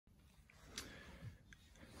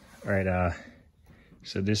All right,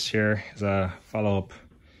 so this here is a follow-up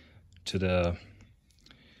to the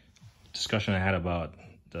discussion I had about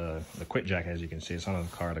the quit jack. As you can see, it's on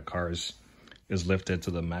the car. The car is lifted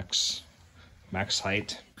to the max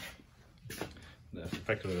height.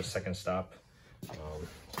 Effectively the second stop.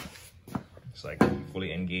 It's like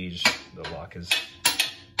fully engaged. The lock is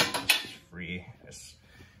free. It's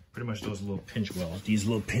pretty much those little pinch wells. These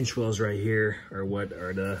little pinch wells right here are what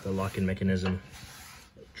are the locking mechanism.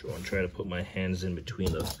 I'll try to put my hands in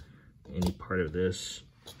between any part of this,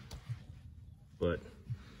 but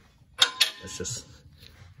it's just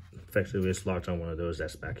effectively it's locked on one of those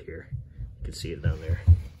that's back here. You can see it down there.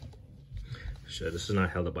 So this is not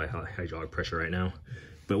held up by hydraulic pressure right now.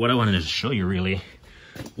 But what I wanted to show you really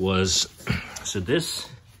was, so this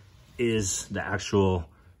is the actual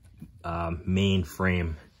main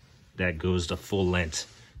frame that goes the full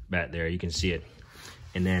length back there. You can see it.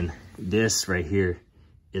 And then this right here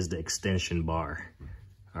is the extension bar,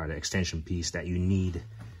 or the extension piece that you need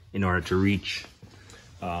in order to reach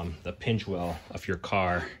the pinch well of your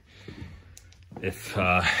car. If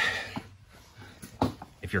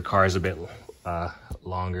your car is a bit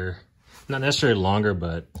longer, not necessarily longer,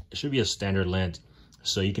 but it should be a standard length.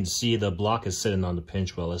 So you can see the block is sitting on the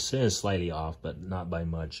pinch well. It's sitting slightly off, but not by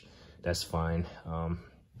much. That's fine.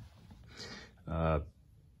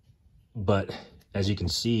 But as you can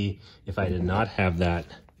see, if I did not have that,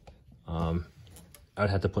 I would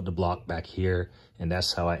have to put the block back here, and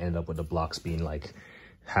that's how I end up with the blocks being like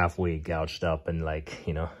halfway gouged up and like,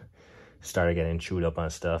 you know, started getting chewed up on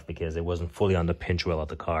stuff because it wasn't fully on the pinch well of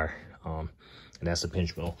the car. And that's the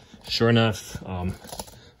pinch well. Sure enough,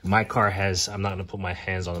 my car has, I'm not gonna put my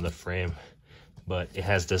hands on the frame, but it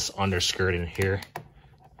has this underskirt in here.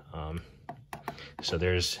 So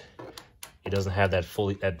it doesn't have that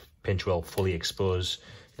pinch well fully exposed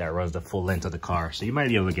that runs the full length of the car. So you might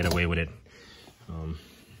be able to get away with it.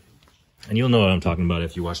 And you'll know what I'm talking about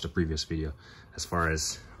if you watched the previous video, as far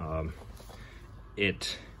as the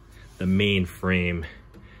main frame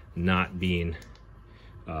not being,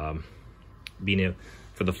 for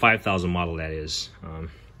the 5000 model, that is.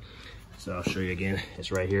 So I'll show you again,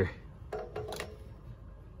 it's right here.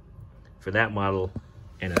 For that model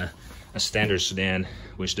and a standard sedan,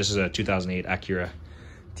 which this is a 2008 Acura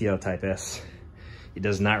TL Type S, it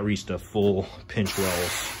does not reach the full pinch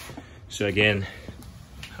wells. So again,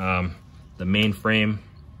 the main frame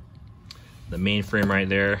right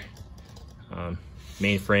there,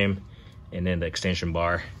 main frame, and then the extension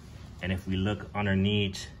bar. And if we look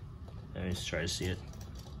underneath, let me just try to see it.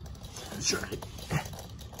 Sure.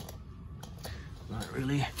 Not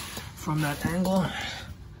really from that angle.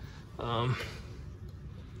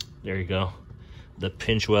 There you go. The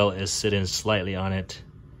pinch well is sitting slightly on it,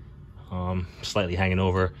 slightly hanging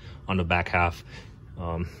over on the back half.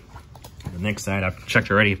 The next side, I've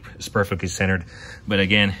checked already, is perfectly centered. But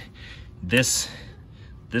again, this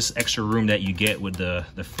extra room that you get with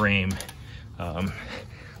the frame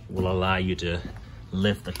will allow you to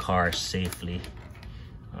lift the car safely.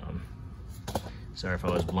 Sorry if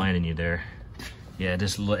I was blinding you there. Yeah,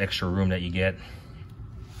 this little extra room that you get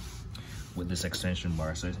with this extension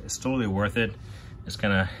bar, so it's totally worth it. It's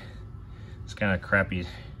kind of crappy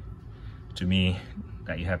to me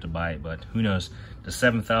that you have to buy it, but who knows? The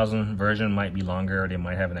 7000 version might be longer, or they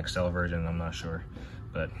might have an XL version, I'm not sure.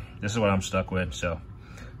 But this is what I'm stuck with, so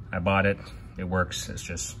I bought it. It works. It's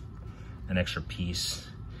just an extra piece.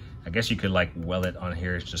 I guess you could like weld it on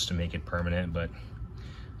here just to make it permanent, but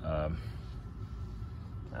I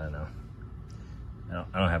don't know.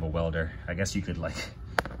 I don't have a welder. I guess you could like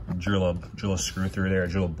drill a screw through there,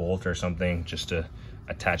 drill a bolt or something just to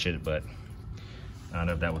attach it, but I don't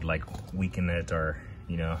know if that would like weaken it or,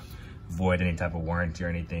 you know, void any type of warranty or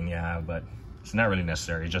anything. Yeah, but it's not really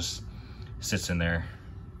necessary. It just sits in there.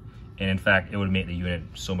 And in fact, it would make the unit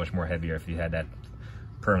so much more heavier if you had that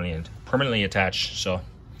permanently attached. So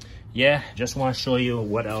yeah, just want to show you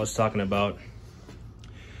what I was talking about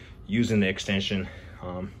using the extension.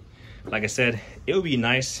 Like I said, it would be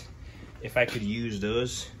nice if I could use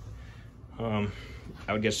those. I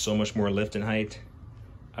would get so much more lift and height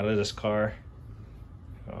out of this car.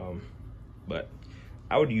 But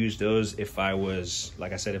I would use those if I was,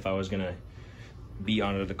 like I said, if I was gonna be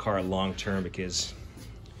under the car long term, because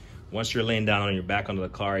once you're laying down on your back under the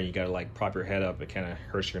car and you gotta like prop your head up, it kind of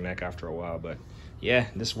hurts your neck after a while. But yeah,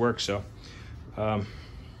 this works. So yeah,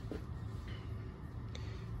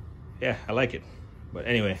 I like it. But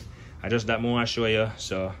anyway, I just that more I show you.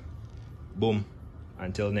 So boom,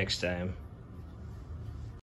 until next time.